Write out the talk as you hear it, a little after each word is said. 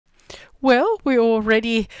Well, we're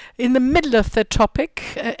already in the middle of the topic.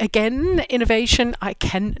 Again, innovation, I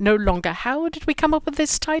can no longer. How did we come up with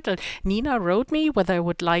this title? Nina wrote me whether I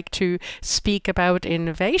would like to speak about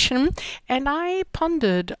innovation, and I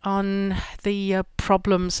pondered on the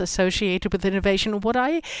problems associated with innovation. What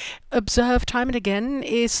I observe time and again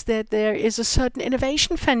is that there is a certain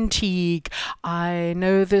innovation fatigue. I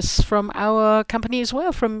know this from our company as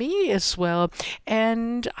well, from me as well,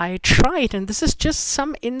 and I tried, and this is just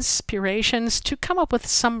some inspiration to come up with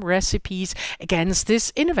some recipes against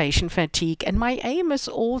this innovation fatigue. And my aim is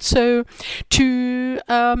also to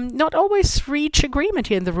not always reach agreement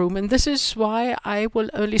here in the room, and this is why I will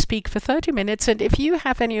only speak for 30 minutes. And if you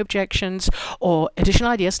have any objections or additional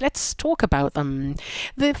ideas, let's talk about them.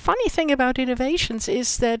 The funny thing about innovations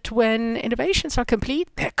is that when innovations are complete,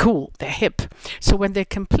 they're cool, they're hip. So when they're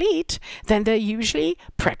complete, then they're usually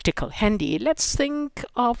practical, handy. Let's think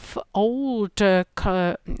of old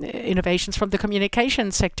innovations from the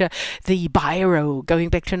communication sector, the biro going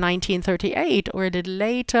back to 1938, or a little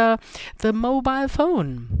later, the mobile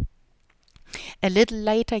phone. A little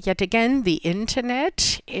later, yet again, the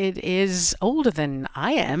internet. It is older than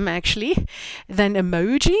I am, actually. Then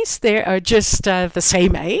emojis, they are just the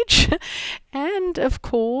same age. And of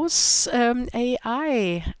course,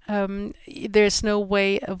 AI. There's no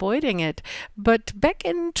way avoiding it. But back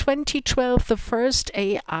in 2012, the first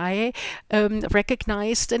AI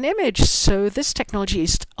recognized an image. So this technology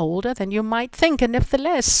is older than you might think. And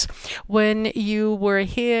nevertheless, when you were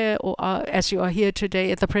here, or as you are here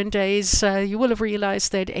today at the print days, you will have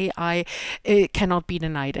realized that AI cannot be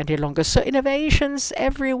denied any longer. So innovations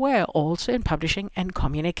everywhere, also in publishing and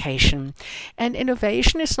communication. And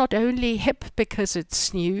innovation is not only hip because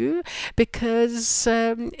it's new, because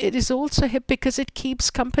it is also hip because it keeps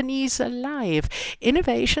companies alive.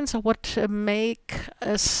 Innovations are what make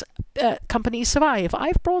us companies survive.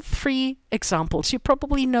 I've brought 3 examples. You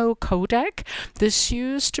probably know Kodak. This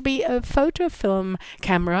used to be a photo film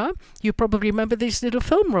camera. You probably remember these little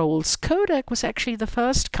film rolls. Kodak was actually the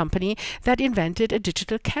first company that invented a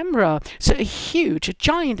digital camera. So a huge, a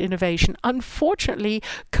giant innovation. Unfortunately,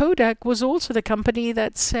 Kodak was also the company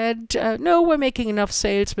that said, no, we're making enough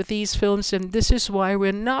sales with these films, and this is why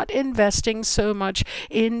we're not investing so much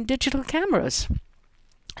in digital cameras.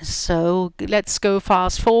 So let's go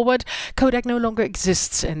fast forward. Kodak no longer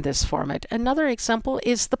exists in this format. Another example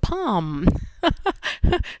is the Palm.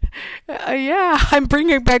 Yeah, I'm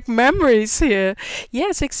bringing back memories here.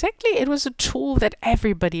 Yes, exactly. It was a tool that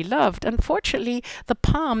everybody loved. Unfortunately, the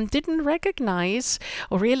Palm didn't recognize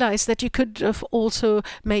or realize that you could have also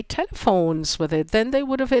made telephones with it. Then they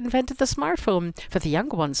would have invented the smartphone. For the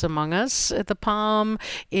younger ones among us, the Palm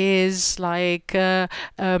is like an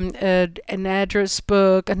address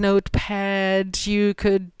book, a notepad. You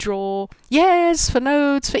could draw, yes, for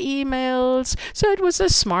notes, for emails. So it was a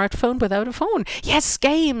smartphone without a phone. Yes,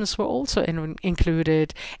 games were also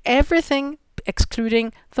included. Everything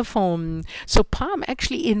excluding the phone. So Palm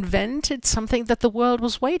actually invented something that the world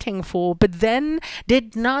was waiting for, but then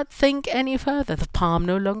did not think any further. The Palm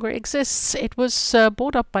no longer exists. It was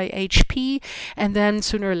bought up by HP, and then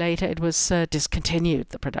sooner or later it was discontinued,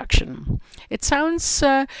 the production. It sounds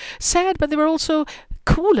sad, but there were also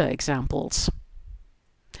cooler examples.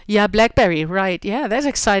 Yeah, BlackBerry, right. Yeah, that's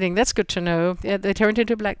exciting. That's good to know. Yeah, they turned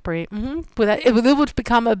into BlackBerry. It would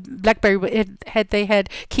become a BlackBerry had they had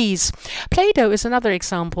keys. Play-Doh is another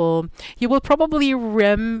example. You will probably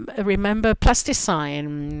remember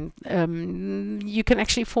plasticine. You can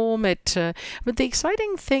actually form it. But the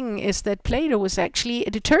exciting thing is that Play-Doh was actually a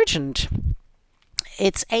detergent.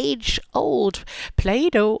 It's age-old.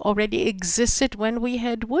 Play-Doh already existed when we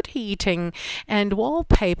had wood heating and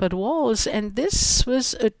wallpapered walls, and this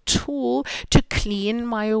was a tool to clean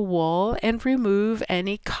my wall and remove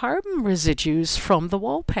any carbon residues from the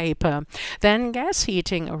wallpaper. Then gas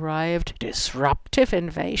heating arrived, disruptive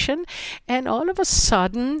innovation, and all of a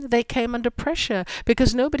sudden they came under pressure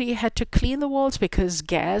because nobody had to clean the walls because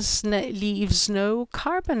gas leaves no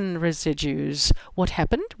carbon residues. What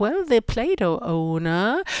happened? Well, the Play-Doh owner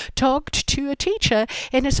talked to a teacher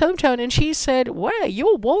in his hometown, and she said, well,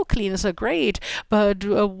 your wall cleaners are great, but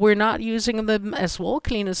we're not using them as wall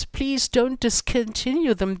cleaners. Please don't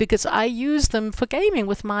discontinue them because I use them for gaming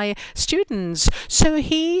with my students. So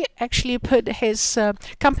he actually put his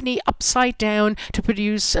company upside down to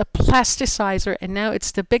produce a plasticizer, and now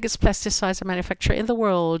it's the biggest plasticizer manufacturer in the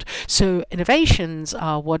world. So innovations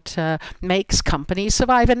are what makes companies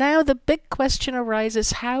survive. And now the big question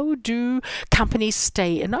arises, how do companies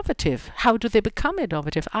stay innovative? How do they become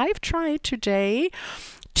innovative? I've tried today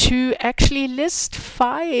to actually list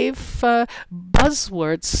 5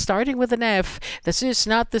 buzzwords starting with an F. This is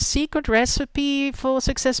not the secret recipe for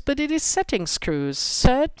success, but it is setting screws.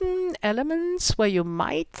 Certain elements where you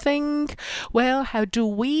might think, well, how do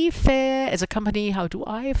we fare as a company? How do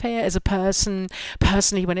I fare as a person,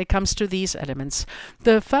 personally, when it comes to these elements?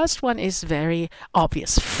 The first one is very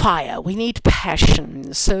obvious. Fire. We need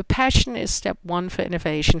passion. So passion is step one for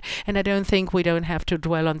innovation. And I don't think we don't have to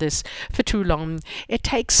dwell on this for too long. It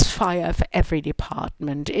takes fire for every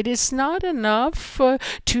department. It is not enough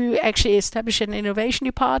to actually establish an innovation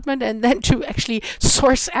department and then to actually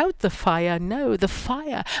source out the fire. No, the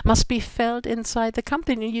fire must be felt inside the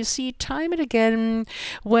company. You see time and again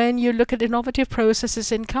when you look at innovative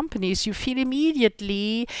processes in companies, you feel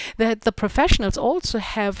immediately that the professionals also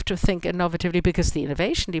have to think innovatively, because the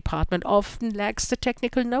innovation department often lacks the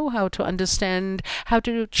technical know-how to understand how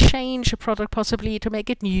to change a product, possibly to make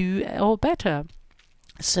it new or better.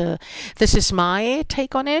 So this is my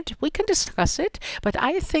take on it. We can discuss it, but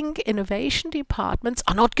I think innovation departments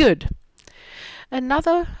are not good.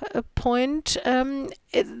 Another point,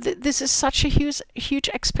 this is such a huge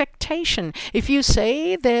expectation. If you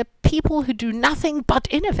say there are people who do nothing but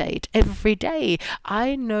innovate every day,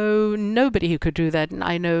 I know nobody who could do that, and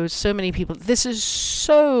I know so many people. This is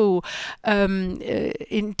so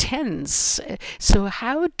intense. So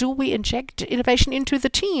how do we inject innovation into the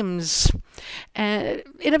teams?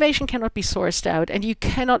 Innovation cannot be sourced out, and you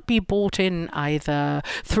cannot be bought in either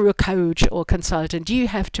through a coach or consultant. You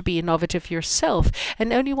have to be innovative yourself.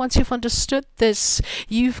 And only once you've understood this,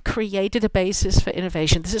 you've created a basis for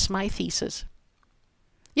innovation. This is my thesis.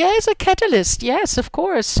 Yes, a catalyst. Yes, of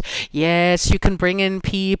course. Yes, you can bring in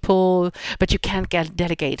people, but you can't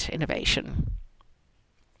delegate innovation.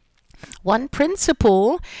 One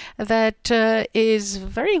principle that is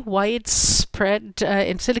very widespread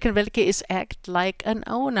in Silicon Valley is act like an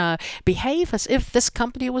owner. Behave as if this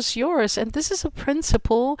company was yours. And this is a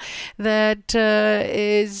principle that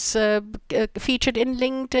is featured in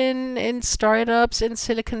LinkedIn, in startups in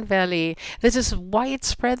Silicon Valley. This is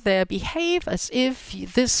widespread there. Behave as if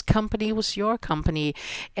this company was your company.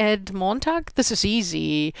 At Montag, this is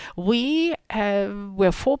easy. We're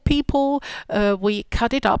 4 people. We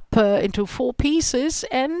cut it up into 4 pieces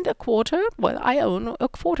and a quarter. Well, I own a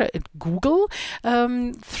quarter. At Google,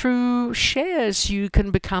 through shares, you can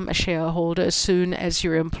become a shareholder as soon as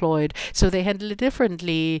you're employed. So they handle it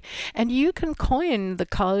differently. And you can coin the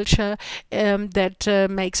culture that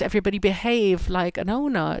makes everybody behave like an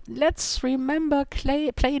owner. Let's remember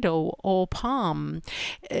Play-Doh or Palm.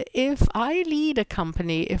 If I lead a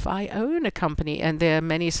company, if I own a company, and there are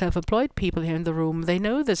many self-employed people here in the room, they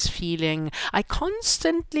know this feeling. I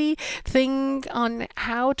constantly think on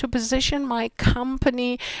how to position my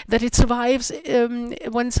company that it survives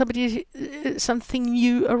when something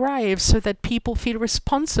new arrives, so that people feel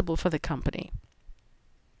responsible for the company.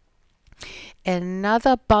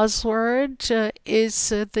 Another buzzword is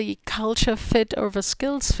the culture fit over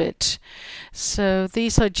skills fit. So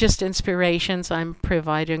these are just inspirations I'm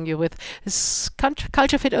providing you with.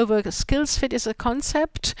 Culture fit over skills fit is a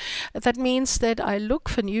concept that means that I look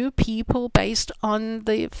for new people based on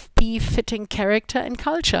the befitting character and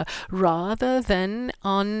culture rather than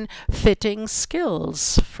on fitting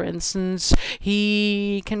skills. For instance,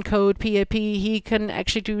 he can code PHP, he can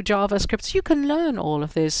actually do JavaScript. You can learn all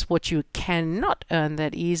of this. What you cannot learn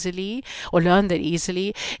that easily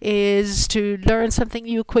is to learn something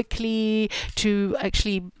new quickly, to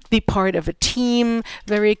actually be part of a team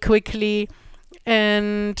very quickly.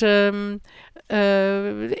 And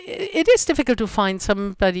it is difficult to find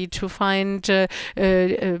somebody to write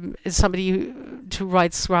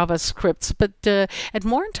JavaScripts, but at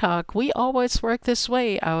Montag we always work this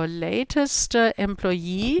way. Our latest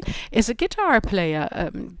employee is a guitar player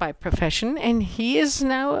by profession, and he is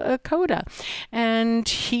now a coder, and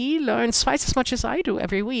he learns twice as much as I do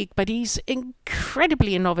every week, but he's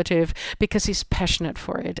incredibly innovative because he's passionate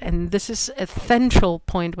for it. And this is a central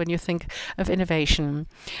point when you think of innovation.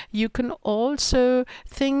 You can also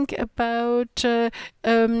think about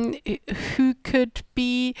who could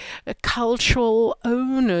be cultural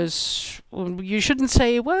owners. You shouldn't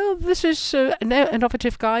say, well, this is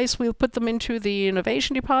innovative guys, we'll put them into the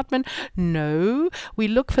innovation department. No, we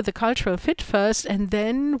look for the cultural fit first, and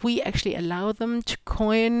then we actually allow them to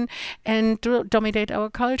coin and dominate our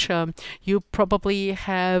culture. You probably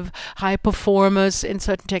have high performers in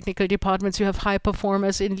certain technical departments, you have high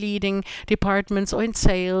performers in leading departments or in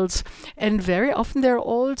sales, and very often they're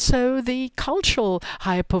also the cultural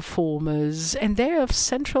high performers, and they're of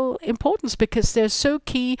central importance because they're so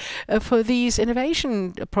key for these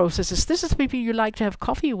innovation processes. This is the people you like to have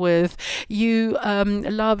coffee with, you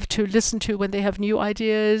love to listen to when they have new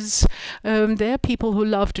ideas. They're people who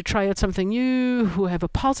love to try out something new, who have a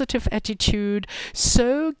positive attitude.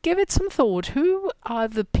 So give it some thought. Who are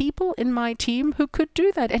the people in my team who could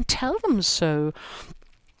do that? And tell them so.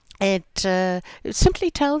 And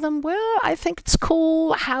simply tell them, well, I think it's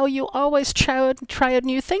cool how you always try out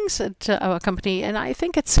new things at our company. And I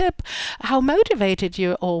think it's hip how motivated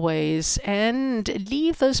you're always. And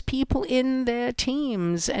leave those people in their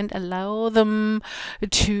teams and allow them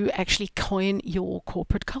to actually coin your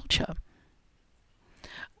corporate culture.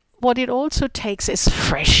 What it also takes is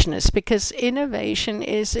freshness, because innovation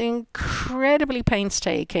is incredibly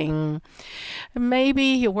painstaking. Maybe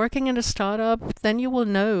you're working in a startup, then you will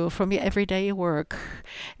know from your everyday work.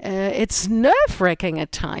 It's nerve-wracking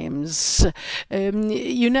at times.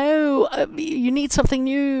 You know you need something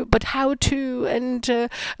new, but how to, and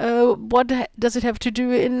what does it have to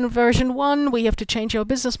do in version 1? We have to change our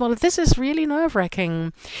business model. This is really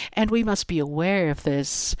nerve-wracking, and we must be aware of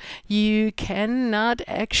this. You cannot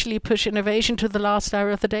actually push innovation to the last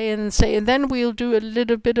hour of the day and say, and then we'll do a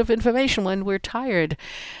little bit of information when we're tired.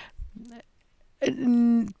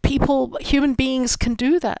 Human beings can't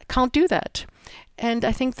do that. And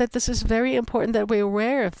I think that this is very important that we're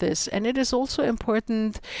aware of this. And it is also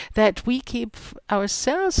important that we keep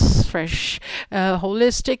ourselves fresh.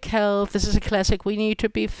 Holistic health, this is a classic. We need to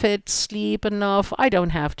be fit, sleep enough. I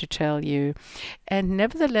don't have to tell you. And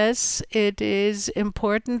nevertheless, it is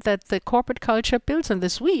important that the corporate culture builds on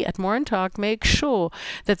this. We at Morntag make sure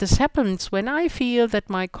that this happens. When I feel that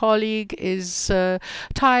my colleague is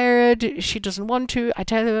tired, she doesn't want to, I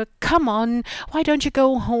tell her, come on, why don't you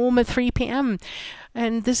go home at 3 p.m.?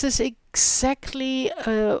 And this is exactly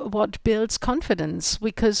what builds confidence,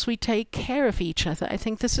 because we take care of each other. I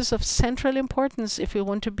think this is of central importance if we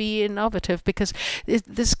want to be innovative, because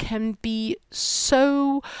this can be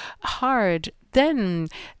so hard. Then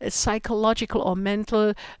psychological or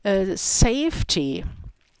mental safety.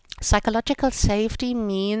 Psychological safety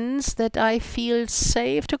means that I feel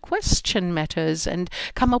safe to question matters and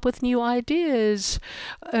come up with new ideas.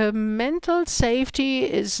 Mental safety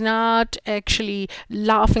is not actually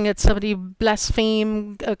laughing at somebody,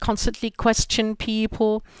 blaspheme, constantly question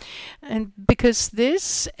people. And because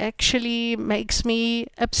this actually makes me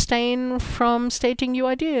abstain from stating new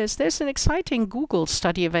ideas. There's an exciting Google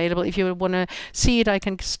study available. If you want to see it, I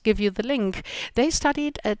can give you the link. They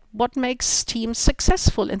studied at what makes teams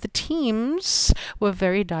successful, and the teams were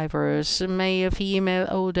very diverse: male, female,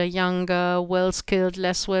 older, younger, well-skilled,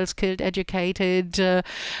 less well-skilled, educated,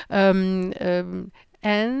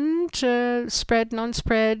 and spread,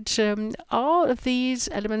 non-spread. All of these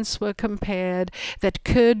elements were compared that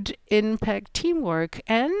could impact teamwork,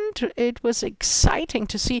 and it was exciting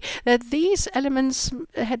to see that these elements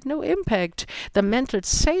had no impact. The mental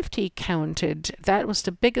safety counted. That was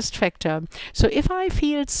the biggest factor. So if I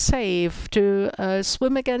feel safe to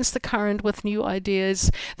swim against the current with new ideas,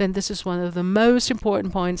 then this is one of the most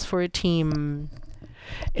important points for a team.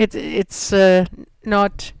 It's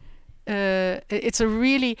not... it's a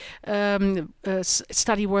really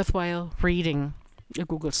study worthwhile reading, a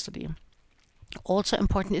Google study. Also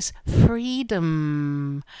important is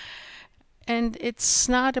freedom. And it's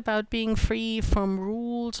not about being free from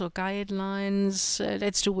rules or guidelines.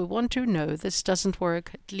 Let's do what we want to. No, this doesn't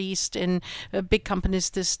work. At least in big companies,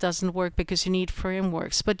 this doesn't work because you need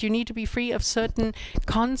frameworks. But you need to be free of certain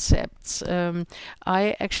concepts.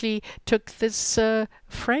 I actually took this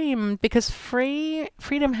frame because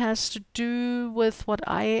freedom has to do with what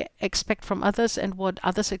I expect from others and what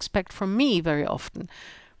others expect from me very often.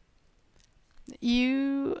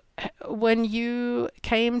 You, when you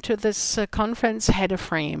came to this conference, had a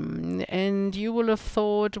frame, and you will have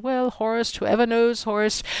thought, well, Horst, whoever knows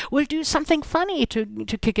Horst, will do something funny to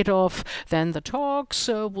kick it off. Then the talks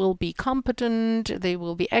will be competent, they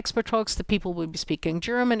will be expert talks, the people will be speaking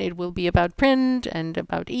German, it will be about print and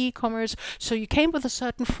about e-commerce. So you came with a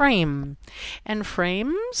certain frame. And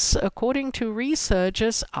frames, according to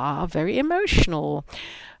researchers, are very emotional.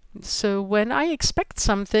 So when I expect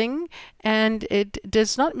something and it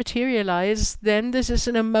does not materialize, then this is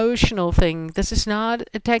an emotional thing. This is not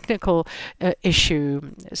a technical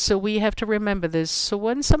issue. So we have to remember this. So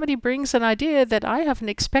when somebody brings an idea that I haven't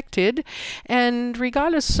expected, and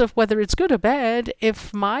regardless of whether it's good or bad,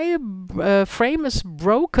 if my frame is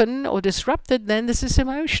broken or disrupted, then this is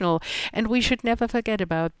emotional. And we should never forget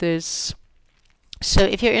about this. So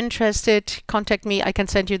if you're interested, contact me. I can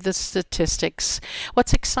send you the statistics.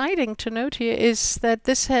 What's exciting to note here is that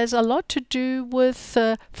this has a lot to do with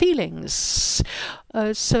feelings.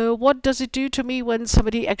 So what does it do to me when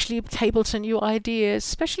somebody actually tables a new idea,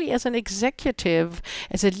 especially as an executive,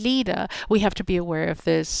 as a leader? We have to be aware of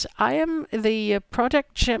this. I am the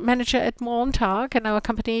product manager at Montag in our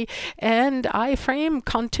company, and I frame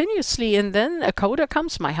continuously, and then a coder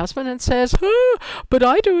comes, my husband, and says, oh, but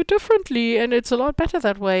I do it differently, and it's a lot better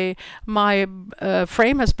that way. My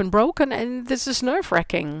frame has been broken, and this is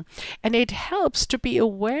nerve-wracking. And it helps to be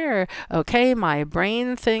aware, okay, my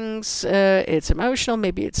brain thinks it's emotional,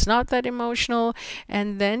 maybe it's not that emotional,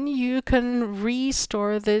 and then you can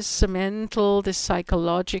restore this mental, this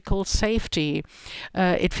psychological safety.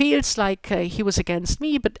 It feels like he was against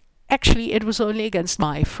me, but actually it was only against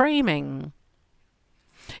my framing.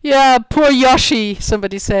 Yeah, poor Yoshi,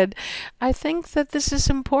 somebody said. I think that this is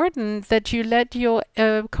important, that you let your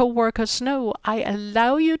co-workers know, I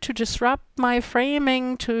allow you to disrupt my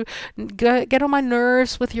framing, to get on my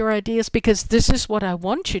nerves with your ideas, because this is what I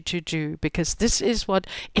want you to do, because this is what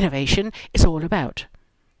innovation is all about.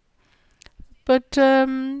 But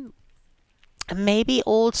maybe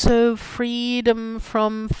also freedom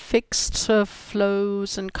from fixed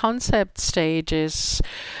flows and concept stages.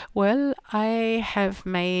 Well, I have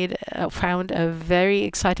found a very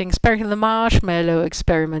exciting experiment, the marshmallow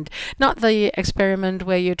experiment. Not the experiment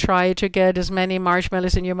where you try to get as many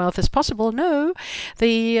marshmallows in your mouth as possible. No,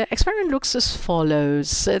 the experiment looks as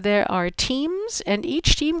follows. There are teams, and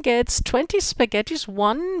each team gets 20 spaghettis,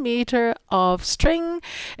 1 meter of string,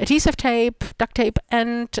 adhesive tape, duct tape,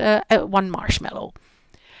 and 1 marshmallow.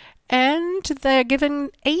 And they're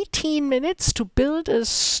given 18 minutes to build a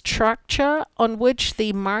structure on which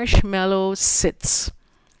the marshmallow sits.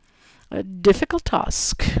 A difficult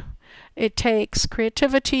task. It takes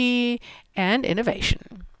creativity and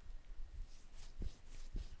innovation.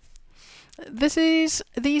 These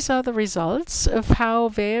are the results of how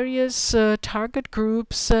various target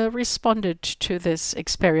groups responded to this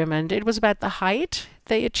experiment. It was about the height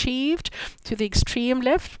they achieved. To the extreme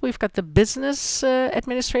left, we've got the business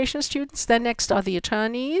administration students. Then next are the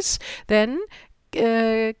attorneys. Then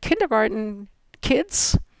kindergarten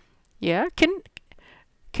kids. Yeah,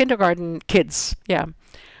 kindergarten kids. Yeah.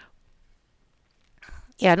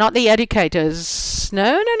 Yeah, not the educators.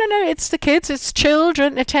 No, it's the kids. It's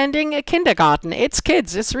children attending a kindergarten. It's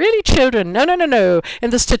kids. It's really children. No.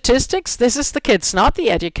 In the statistics, this is the kids, not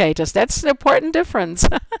the educators. That's an important difference.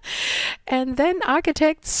 And then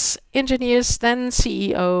architects, engineers, then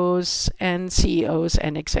CEOs and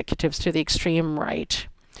executives to the extreme right.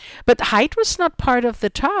 But height was not part of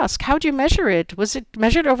the task. How do you measure it? Was it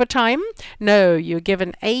measured over time? No, you're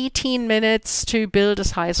given 18 minutes to build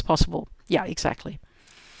as high as possible. Yeah, exactly.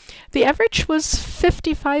 The average was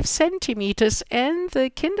 55 centimeters, and the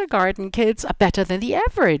kindergarten kids are better than the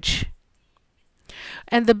average.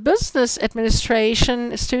 And the business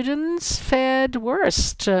administration students fared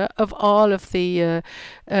worst of all of the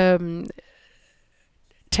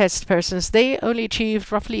test persons. They only achieved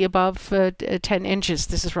roughly above 10 inches.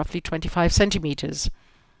 This is roughly 25 centimeters.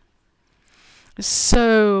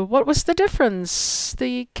 So what was the difference?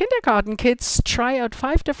 The kindergarten kids try out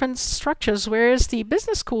 5 different structures, whereas the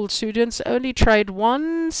business school students only tried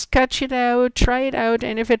one, sketch it out, try it out,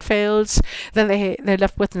 and if it fails, then they're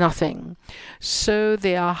left with nothing. So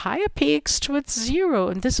there are higher peaks towards 0,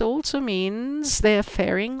 and this also means they're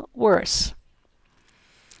faring worse.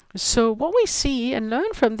 So what we see and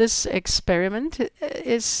learn from this experiment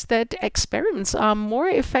is that experiments are more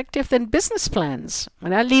effective than business plans.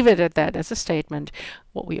 And I'll leave it at that as a statement.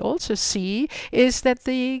 What we also see is that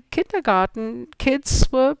the kindergarten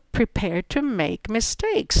kids were prepared to make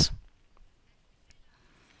mistakes.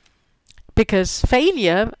 Because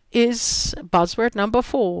failure is buzzword number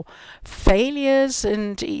 4. Failures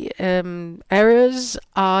and errors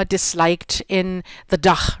are disliked in the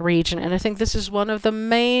DACH region, and I think this is one of the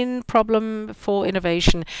main problems for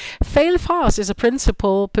innovation. Fail fast is a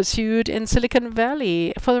principle pursued in Silicon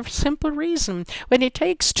Valley for a simple reason. When it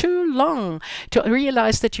takes too long to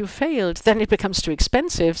realize that you failed, then it becomes too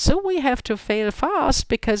expensive. So we have to fail fast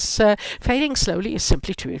because failing slowly is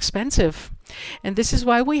simply too expensive. And this is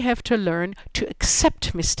why we have to learn to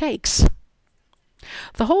accept mistakes.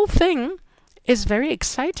 The whole thing is very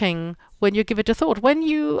exciting when you give it a thought. When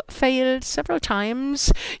you fail several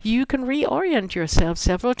times, you can reorient yourself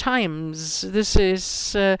several times. This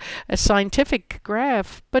is a scientific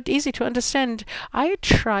graph, but easy to understand. I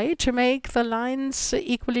try to make the lines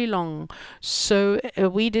equally long. So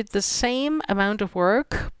we did the same amount of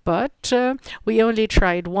work, but we only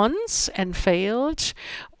tried once and failed,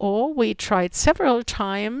 or we tried several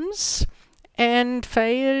times and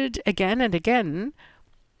failed again and again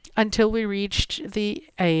until we reached the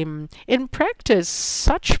aim. In practice,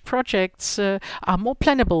 such projects are more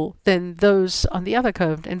plannable than those on the other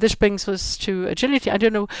curve. And this brings us to agility. I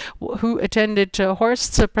don't know who attended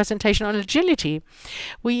Horst's presentation on agility.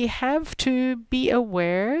 We have to be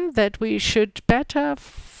aware that we should better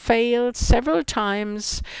fail several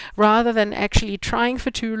times rather than actually trying for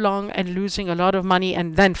too long and losing a lot of money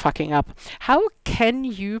and then fucking up. How can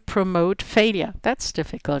you promote failure? That's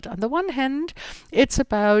difficult. On the one hand, it's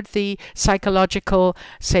about the psychological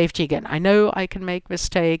safety again. I know I can make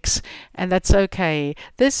mistakes and that's okay.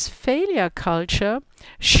 This failure culture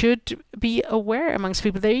should be aware amongst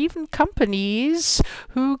people. There are even companies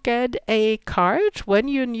who get a card. When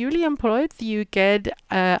you're newly employed, you get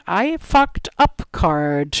a I fucked up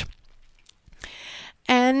card.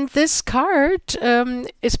 And this card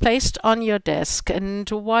is placed on your desk. And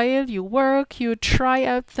while you work, you try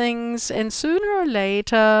out things, and sooner or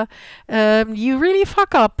later, you really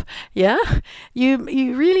fuck up. Yeah, you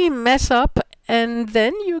really mess up. And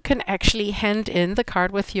then you can actually hand in the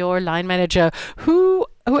card with your line manager,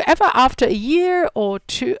 whoever after a year or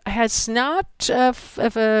two has not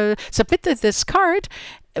submitted this card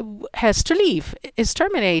has to leave, is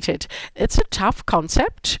terminated. It's a tough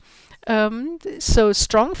concept. So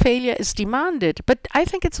strong failure is demanded, but I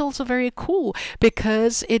think it's also very cool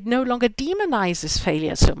because it no longer demonizes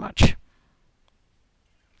failure so much.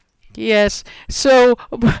 Yes. So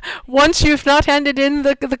once you've not handed in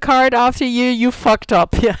the card after you fucked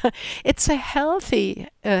up. Yeah. It's a healthy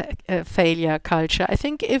failure culture. I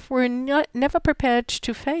think if we're never prepared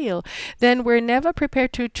to fail, then we're never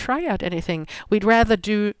prepared to try out anything. We'd rather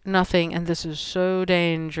do nothing, and this is so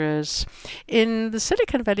dangerous. In the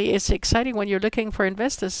Silicon Valley, it's exciting when you're looking for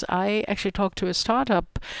investors. I actually talked to a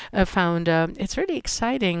startup founder. It's really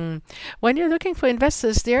exciting. When you're looking for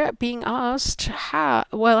investors, they're being asked,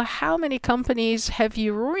 how many companies have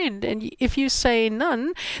you ruined? And if you say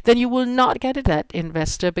none, then you will not get that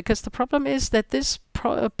investor, because the problem is that this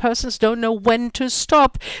persons don't know when to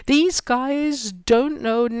stop. These guys don't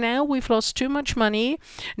know, now we've lost too much money,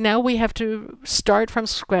 now we have to start from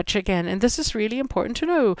scratch again. And this is really important to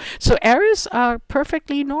know. So errors are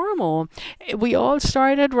perfectly normal. We all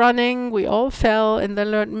started running, we all fell, and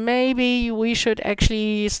then learned maybe we should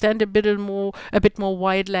actually stand a bit more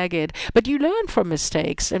wide-legged. But you learn from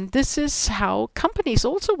mistakes, and this is how companies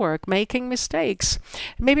also work, making mistakes.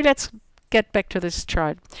 Maybe let's get back to this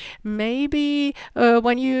chart. Maybe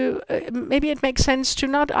maybe it makes sense to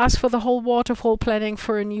not ask for the whole waterfall planning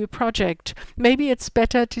for a new project. Maybe it's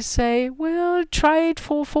better to say, well, try it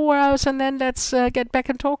for 4 hours and then let's get back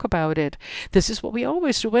and talk about it. This is what we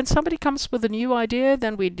always do. When somebody comes with a new idea,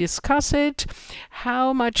 then we discuss it.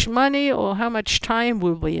 How much money or how much time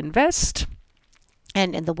will we invest?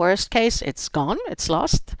 And in the worst case, it's gone, it's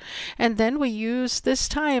lost. And then we use this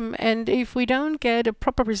time. And if we don't get a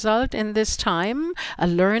proper result in this time, a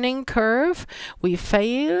learning curve, we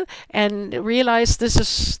fail and realize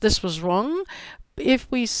this was wrong.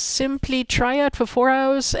 If we simply try out for 4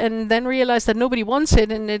 hours and then realize that nobody wants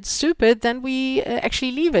it and it's stupid, then we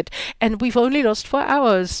actually leave it. And we've only lost 4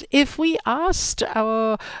 hours. If we asked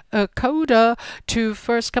our coder to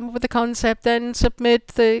first come up with a concept, then submit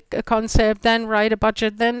the concept, then write a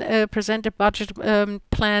budget, then present a budget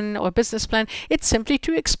plan or business plan, it's simply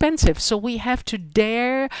too expensive. So we have to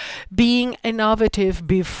dare being innovative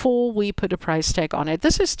before we put a price tag on it.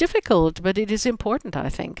 This is difficult, but it is important, I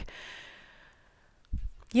think.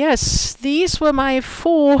 Yes, these were my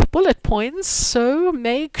 4 bullet points. So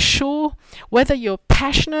make sure whether you're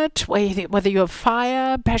passionate, whether you're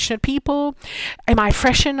fire, passionate people, am I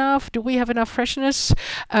fresh enough? Do we have enough freshness?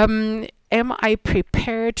 Am I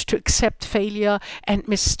prepared to accept failure and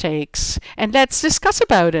mistakes? And let's discuss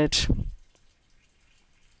about it.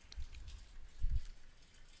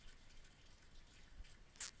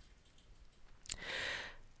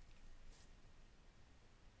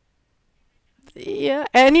 Yeah,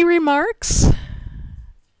 any remarks?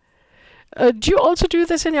 Do you also do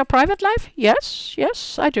this in your private life? Yes,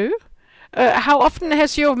 yes, I do. How often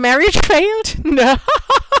has your marriage failed? No.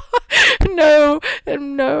 No,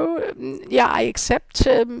 no. Yeah, I accept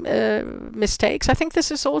mistakes. I think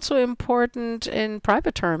this is also important in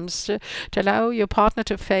private terms. To allow your partner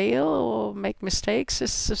to fail or make mistakes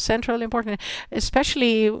is centrally important,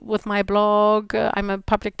 especially with my blog. I'm a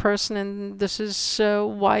public person, and this is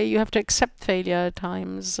why you have to accept failure at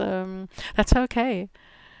times. That's okay.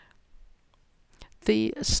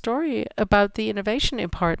 The story about the innovation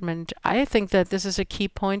department, I think that this is a key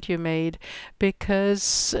point you made,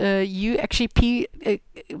 because you actually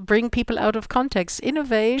bring people out of context.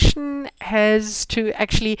 Innovation has to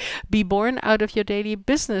actually be born out of your daily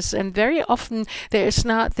business, and very often there is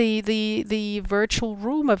not the virtual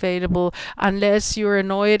room available unless you're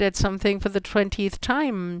annoyed at something for the 20th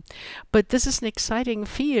time. But this is an exciting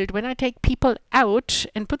field. When I take people out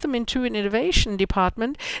and put them into an innovation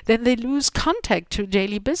department, then they lose contact to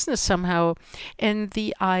daily business somehow. And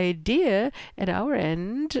the idea at our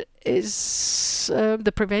end is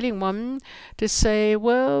the prevailing one, to say,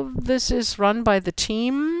 well, this is run by the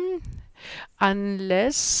team.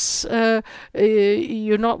 Unless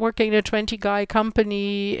you're not working in a 20-guy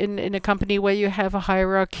company, in a company where you have a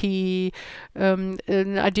hierarchy, an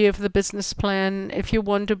idea for the business plan. If you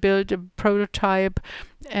want to build a prototype,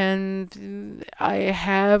 and I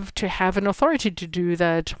have to have an authority to do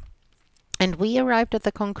that. And we arrived at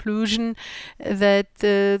the conclusion that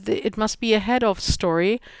it must be a head-off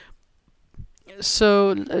story.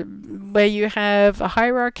 So where you have a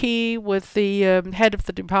hierarchy with the head of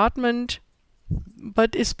the department,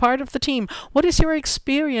 but is part of the team. What is your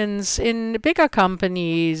experience in bigger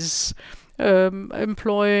companies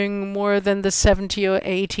employing more than the 70 or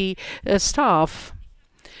 80 staff?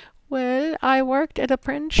 Well, I worked at a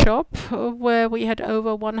print shop where we had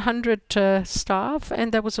over 100 staff,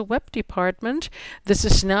 and there was a web department. This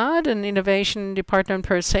is not an innovation department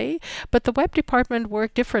per se, but the web department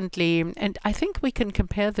worked differently, and I think we can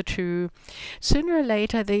compare the two. Sooner or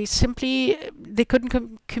later, they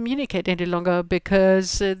couldn't communicate any longer,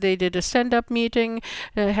 because they did a stand-up meeting,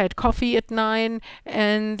 had coffee at 9,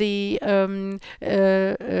 and the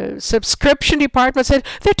subscription department said,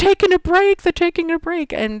 they're taking a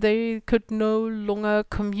break, and they could no longer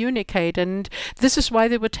communicate, and this is why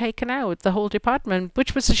they were taken out, the whole department,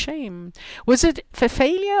 which was a shame. Was it a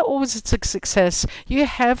failure or was it a success? You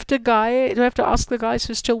have to ask the guys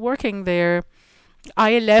who's still working there.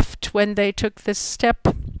 I left when they took this step.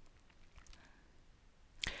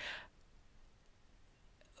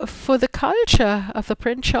 For the culture of the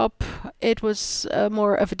print shop, it was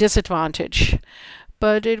more of a disadvantage.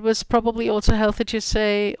 But it was probably also healthy to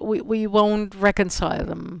say we won't reconcile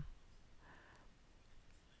them.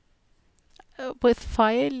 With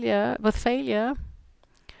failure,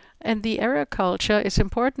 and the error culture is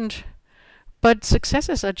important, but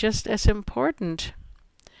successes are just as important.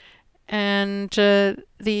 And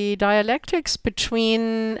the dialectics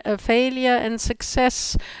between failure and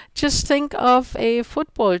success, just think of a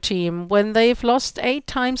football team. When they've lost 8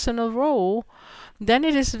 times in a row, then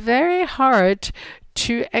it is very hard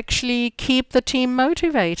to actually keep the team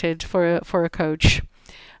motivated for a coach.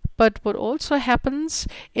 But what also happens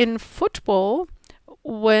in football,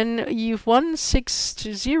 when you've won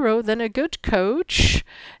 6-0, then a good coach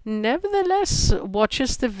nevertheless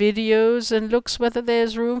watches the videos and looks whether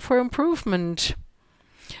there's room for improvement.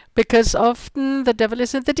 Because often the devil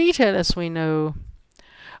is in the detail, as we know.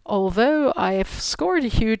 Although I've scored a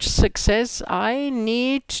huge success, I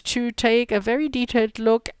need to take a very detailed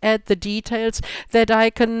look at the details that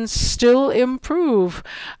I can still improve,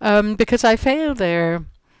 because I failed there.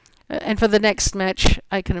 And for the next match,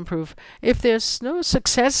 I can improve. If there's no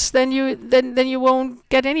success, then you won't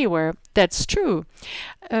get anywhere. That's true.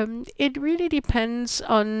 It really depends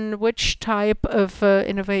on which type of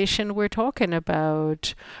innovation we're talking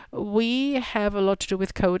about. We have a lot to do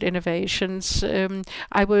with code innovations.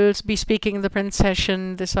 I will be speaking in the print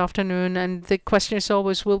session this afternoon, and the question is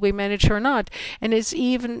always, will we manage or not? And it's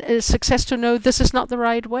even a success to know this is not the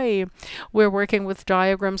right way. We're working with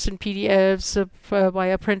diagrams and PDFs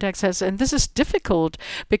via print access, and this is difficult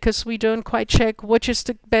because we don't quite check which is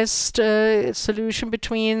the best solution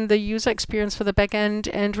between the user experience for the back end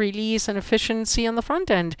and release and efficiency on the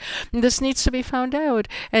front end. And this needs to be found out.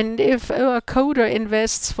 And if a coder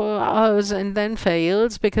invests for hours and then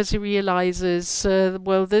fails because he realizes,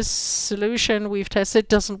 well, this solution we've tested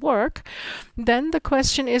doesn't work, then the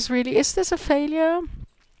question is really, is this a failure?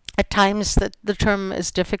 At times the term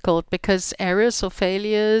is difficult because errors or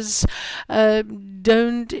failures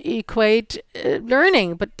don't equate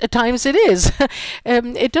learning, but at times it is.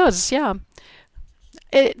 It does, yeah.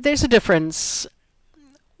 There's a difference.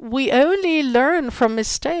 We only learn from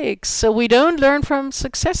mistakes, so we don't learn from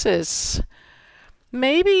successes.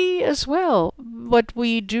 Maybe as well, but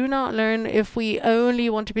we do not learn if we only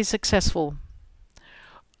want to be successful.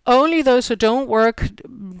 Only those who don't work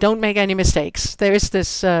don't make any mistakes. There is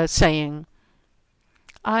this saying.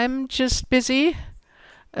 I'm just busy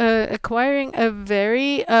acquiring a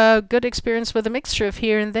very good experience with a mixture of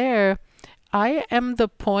here and there. I am the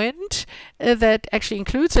point that actually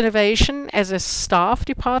includes innovation as a staff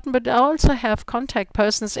department, but I also have contact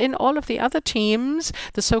persons in all of the other teams,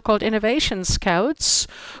 the so-called innovation scouts,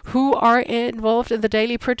 who are involved in the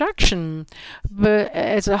daily production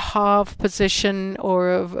as a half position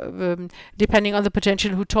or depending on the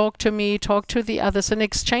potential, who talk to me, talk to the others and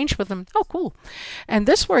exchange with them. Oh, cool. And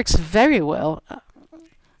this works very well.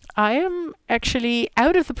 I am actually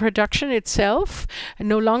out of the production itself and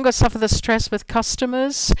no longer suffer the stress with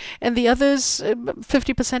customers and the others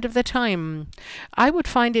 50% of the time. I would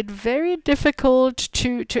find it very difficult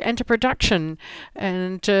to enter production,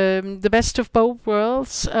 and the best of both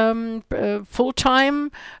worlds,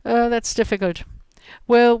 full-time, that's difficult.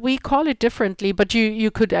 Well, we call it differently, but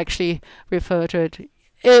you could actually refer to it.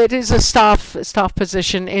 It is a staff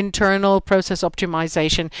position. Internal process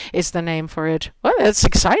optimization is the name for it. Well, that's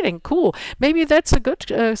exciting. Cool. Maybe that's a good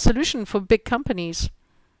solution for big companies.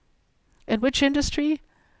 In which industry?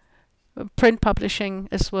 Print publishing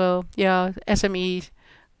as well. Yeah, SME.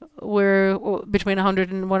 We're between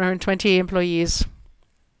 100 and 120 employees.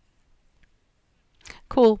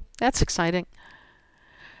 Cool. That's exciting.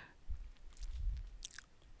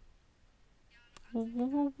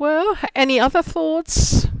 Well, any other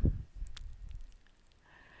thoughts?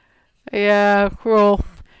 Yeah, well,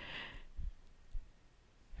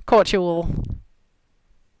 caught you all.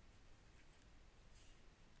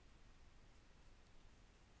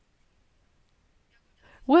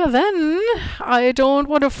 Well, then, I don't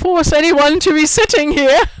want to force anyone to be sitting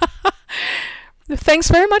here. Thanks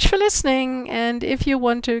very much for listening, and if you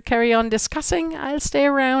want to carry on discussing, I'll stay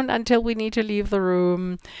around until we need to leave the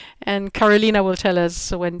room, and Carolina will tell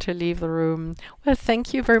us when to leave the room. Well,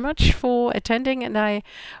 thank you very much for attending, and I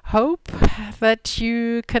hope that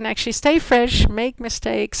you can actually stay fresh, make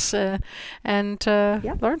mistakes, and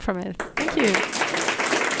learn from it. Thank you.